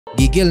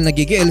Gigil na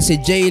gigil si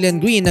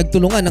Jalen Green,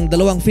 nagtulungan ng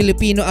dalawang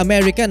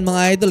Filipino-American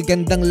mga idol,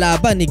 gandang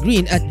laban ni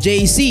Green at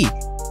JC.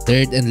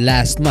 Third and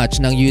last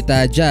match ng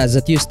Utah Jazz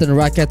at Houston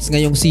Rockets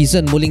ngayong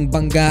season, muling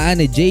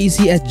banggaan ni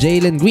JC at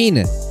Jalen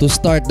Green. To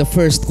start the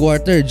first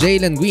quarter,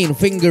 Jalen Green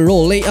finger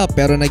roll layup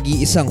pero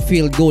nag-iisang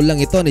field goal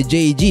lang ito ni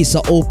JG sa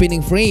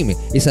opening frame.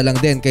 Isa lang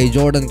din kay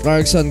Jordan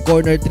Clarkson,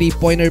 corner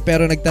 3-pointer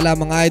pero nagtala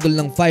mga idol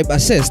ng 5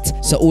 assists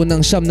sa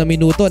unang 9 na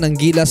minuto ng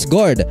Gilas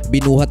guard.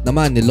 Binuhat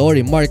naman ni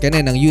Lauri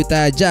Markkanen ng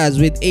Utah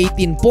Jazz with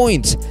 18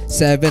 points.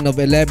 7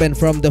 of 11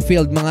 from the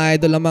field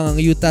mga idol lamang ang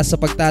Utah sa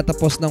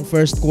pagtatapos ng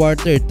first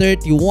quarter,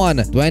 31-23.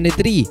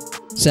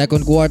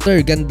 Second quarter,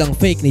 gandang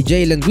fake ni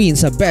Jalen Green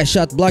sa best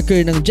shot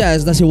blocker ng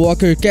Jazz na si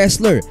Walker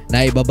Kessler.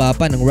 Naibaba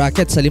pa ng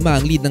Rockets sa 5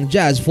 ang lead ng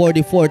Jazz,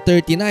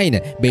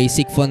 44-39.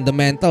 Basic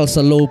fundamental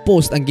sa low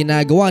post ang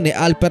ginagawa ni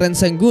Alperen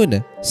Sengun.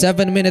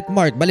 7-minute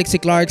mark, balik si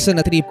Clarkson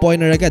na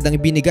 3-pointer agad ang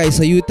binigay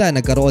sa Utah.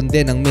 Nagkaroon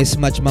din ng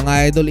mismatch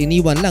mga idol,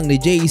 iniwan lang ni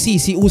JC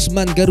si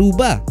Usman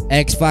Garuba.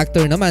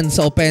 X-factor naman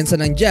sa opensa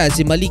ng Jazz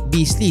si Malik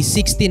Beasley,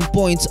 16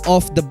 points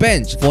off the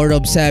bench, 4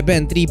 of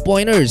 7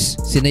 3-pointers.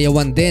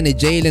 Sinayawan din ni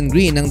Jalen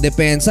Green ang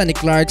depensa ni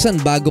Clarkson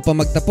bago pa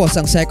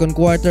magtapos ang second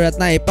quarter at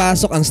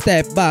naipasok ang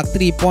step back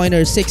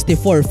 3-pointer,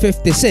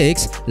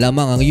 64-56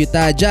 lamang ang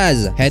Utah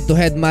Jazz.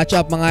 Head-to-head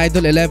matchup mga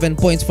idol, 11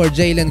 points for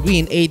Jalen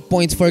Green, 8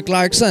 points for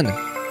Clarkson.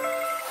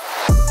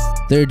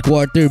 Third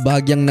quarter,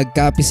 bahagyang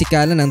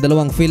nagkapisikalan ng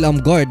dalawang Phil-Am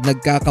guard,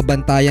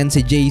 nagkakabantayan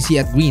si JC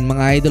at Green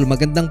mga idol.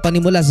 Magandang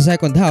panimula sa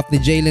second half ni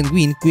Jalen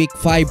Green, quick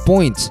 5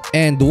 points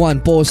and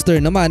 1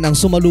 poster naman ang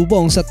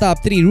sumalubong sa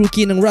top 3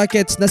 rookie ng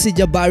Rockets na si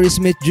Jabari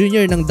Smith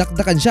Jr. nang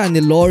dakdakan siya ni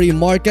Lauri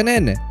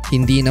Markkanen.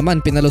 Hindi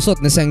naman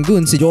pinalusot ni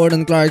Sengun si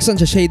Jordan Clarkson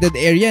sa shaded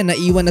area, na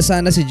iwan na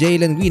sana si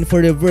Jalen Green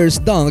for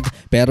reverse dunk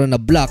pero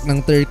na-block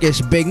ng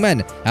Turkish big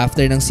man.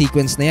 After ng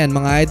sequence na yan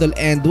mga idol,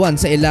 end 1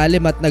 sa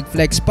ilalim at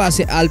nag-flex pa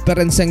si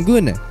Alperen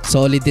Sengun.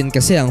 Solid din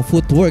kasi ang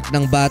footwork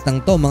ng batang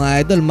to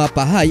mga idol,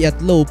 mapa-high at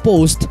low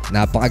post.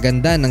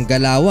 Napakaganda ng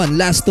galawan.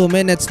 Last 2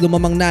 minutes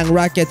lumamang na ang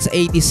Rockets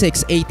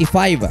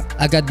 86-85.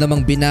 Agad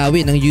namang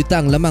binawi ng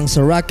Utah ang lamang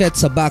sa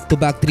Rockets sa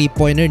back-to-back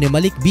 3-pointer ni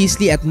Malik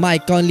Beasley at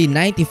Mike Conley,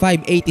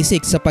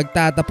 95-86 sa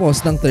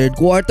pagtatapos ng third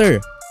quarter.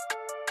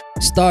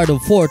 Start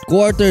of fourth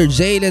quarter,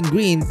 Jalen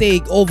Green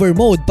take over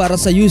mode para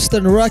sa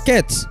Houston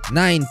Rockets.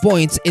 9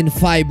 points in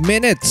 5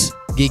 minutes.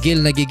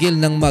 Gigil na gigil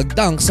ng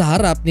mag-dunk sa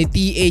harap ni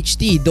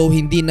THT, though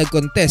hindi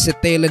nag-contest si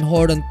Talen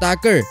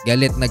Horton-Tucker.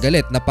 Galit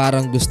na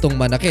parang gustong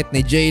manakit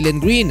ni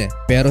Jalen Green.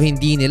 Pero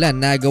hindi nila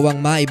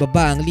nagawang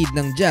maibaba ang lead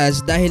ng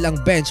Jazz dahil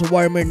ang bench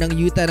warmer ng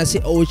Utah na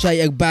si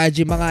Ochai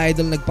Agbaji mga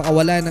idol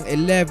nagpakawala ng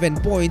 11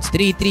 points,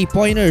 3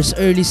 3-pointers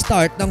early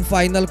start ng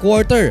final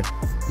quarter.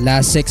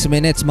 Last 6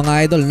 minutes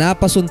mga idol,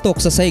 napasuntok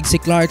sa sahig si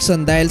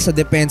Clarkson dahil sa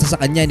depensa sa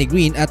kanya ni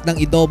Green at nang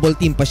i-double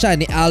team pa siya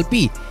ni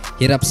Alpi.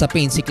 Hirap sa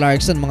paint si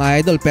Clarkson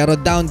mga idol pero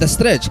down the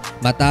stretch,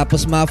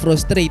 matapos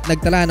ma-frustrate,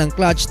 nagtala ng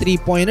clutch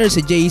 3-pointer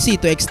si JC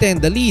to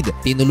extend the lead.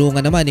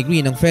 Tinulungan naman ni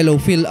Green ang fellow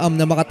Phil-Am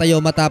na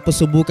makatayo matapos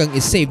subukang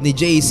is-save ni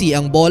JC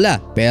ang bola.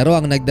 Pero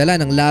ang nagdala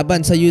ng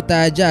laban sa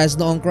Utah Jazz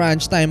noong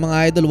crunch time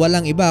mga idol,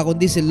 walang iba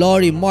kundi si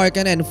Lauri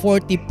Markkanen,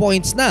 40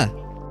 points na.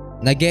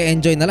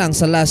 Nag-e-enjoy na lang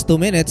sa last 2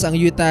 minutes ang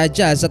Utah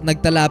Jazz at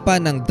nagtala pa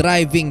ng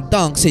driving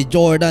dunk si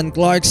Jordan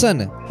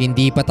Clarkson.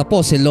 Hindi pa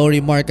tapos si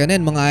Lauri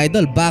Markkanen mga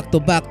idol,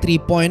 back-to-back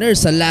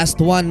 3-pointers sa last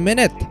 1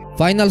 minute.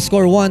 Final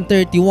score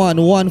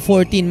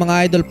 131-114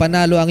 mga idol,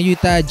 panalo ang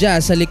Utah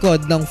Jazz sa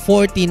likod ng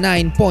 49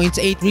 points,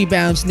 8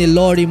 rebounds ni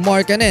Lauri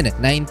Markkanen,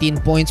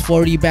 19 points,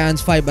 4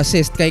 rebounds, 5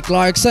 assists kay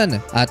Clarkson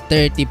at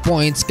 30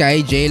 points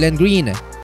kay Jalen Green.